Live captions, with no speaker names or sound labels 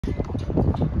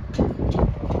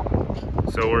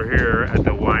So we're here at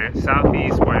the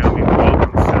Southeast Wyoming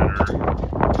Welcome Center,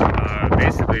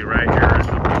 basically right here at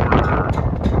the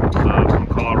border from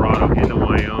Colorado into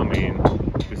Wyoming.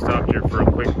 We stopped here for a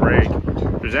quick break.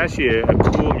 There's actually a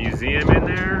cool museum in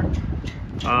there,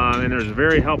 and there's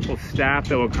very helpful staff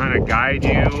that will kind of guide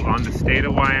you on the state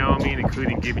of Wyoming,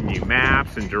 including giving you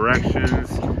maps and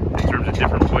directions in terms of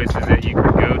different places that you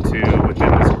can go to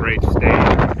within this great state.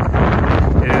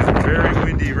 It is very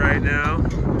windy right now,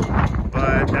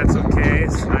 but that's okay.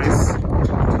 It's a nice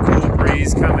cool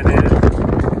breeze coming in.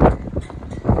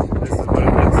 This is what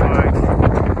it looks like.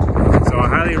 So I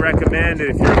highly recommend it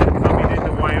if you're coming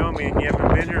into Wyoming and you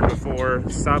haven't been here before,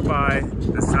 stop by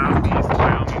the Southeast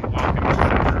Wyoming